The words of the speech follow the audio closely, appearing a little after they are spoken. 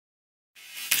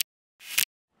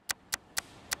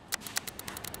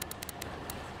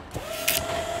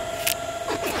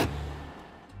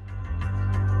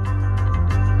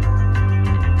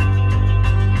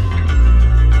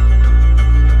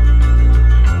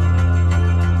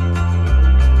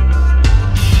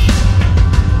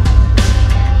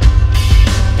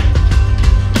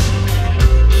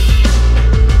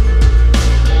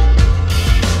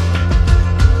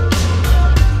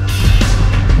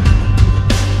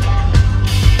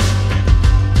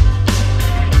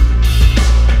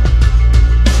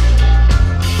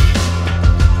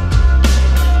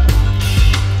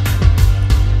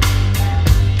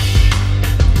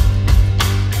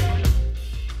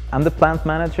I'm the plant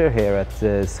manager here at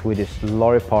the Swedish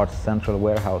Lorry Parts Central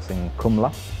Warehouse in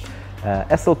Kumla.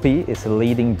 SLP is a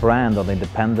leading brand of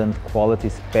independent quality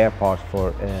spare parts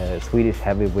for Swedish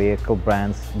heavy vehicle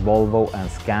brands Volvo and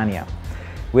Scania.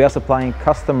 We are supplying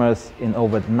customers in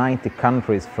over 90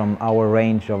 countries from our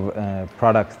range of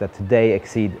products that today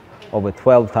exceed over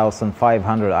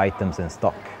 12,500 items in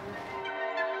stock.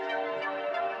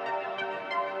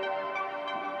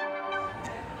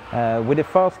 With the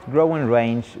fast-growing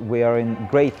range, we are in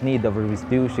great need of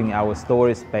reducing our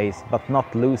storage space but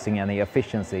not losing any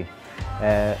efficiency.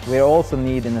 We are also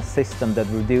needing a system that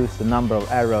reduces the number of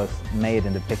errors made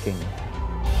in the picking.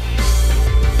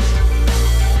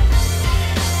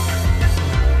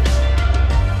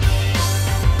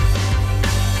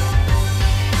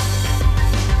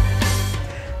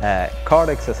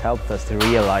 Kardex has helped us to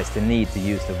realize the need to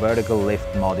use the vertical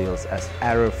lift modules as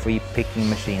error-free picking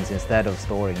machines instead of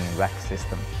storing in rack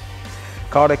system.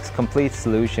 Kardex complete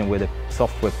solution with the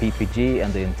software PPG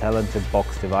and the intelligent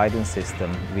box dividing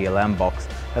system VLM box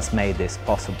has made this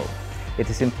possible. It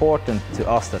is important to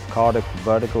us that Kardex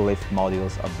vertical lift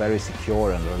modules are very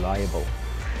secure and reliable.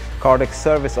 Kardex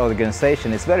service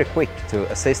organization is very quick to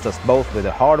assist us both with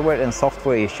the hardware and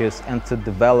software issues and to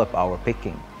develop our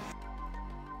picking.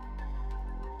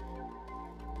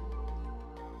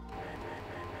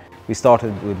 We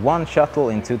started with 1 shuttle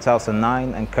in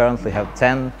 2009 and currently have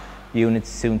 10 units,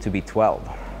 soon to be 12.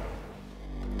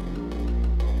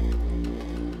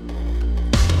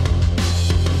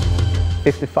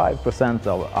 "55%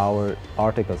 of our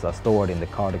articles are stored in the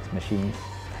Kardex machines.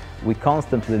 We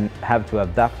constantly have to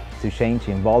adapt to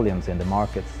changing volumes in the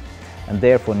markets and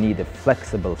therefore need a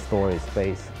flexible storage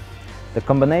space. The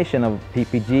combination of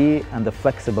PPG and the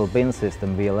flexible bin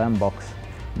system VLM box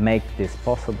make this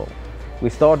possible. We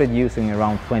started using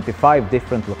around 25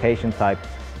 different location types,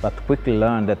 but quickly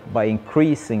learned that by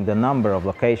increasing the number of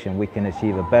locations we can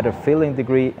achieve a better filling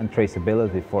degree and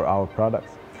traceability for our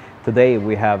products. Today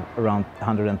we have around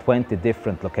 120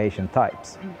 different location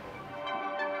types.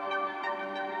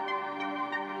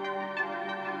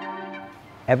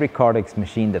 Every Kardex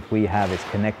machine that we have is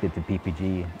connected to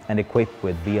PPG and equipped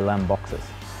with VLM boxes.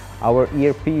 Our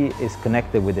ERP is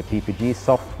connected with the PPG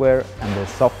software, and the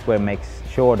software makes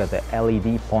sure that the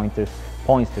LED pointer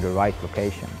points to the right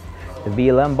location. The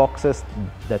VLM boxes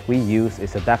that we use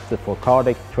is adapted for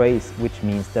Kardex trays, which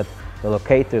means that the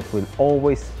locators will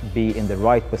always be in the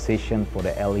right position for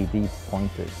the LED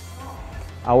pointers.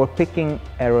 Our picking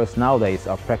errors nowadays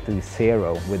are practically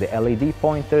zero with the LED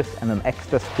pointers and an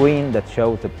extra screen that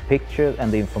shows the picture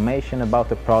and the information about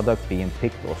the product being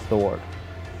picked or stored.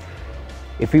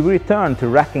 If we return to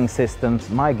racking systems,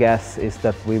 my guess is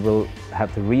that we will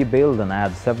have to rebuild and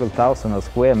add several thousand of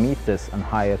square meters and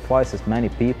hire twice as many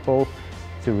people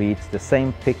to reach the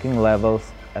same picking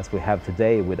levels as we have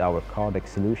today with our Kardex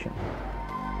solution.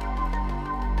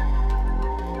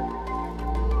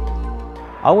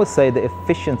 I would say the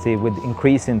efficiency with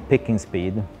increasing picking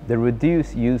speed, the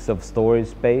reduced use of storage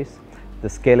space, the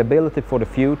scalability for the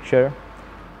future,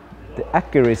 the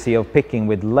accuracy of picking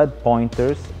with LED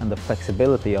pointers and the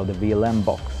flexibility of the VLM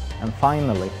box. And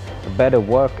finally, a better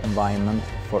work environment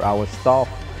for our staff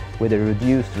with a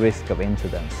reduced risk of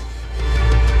incidents.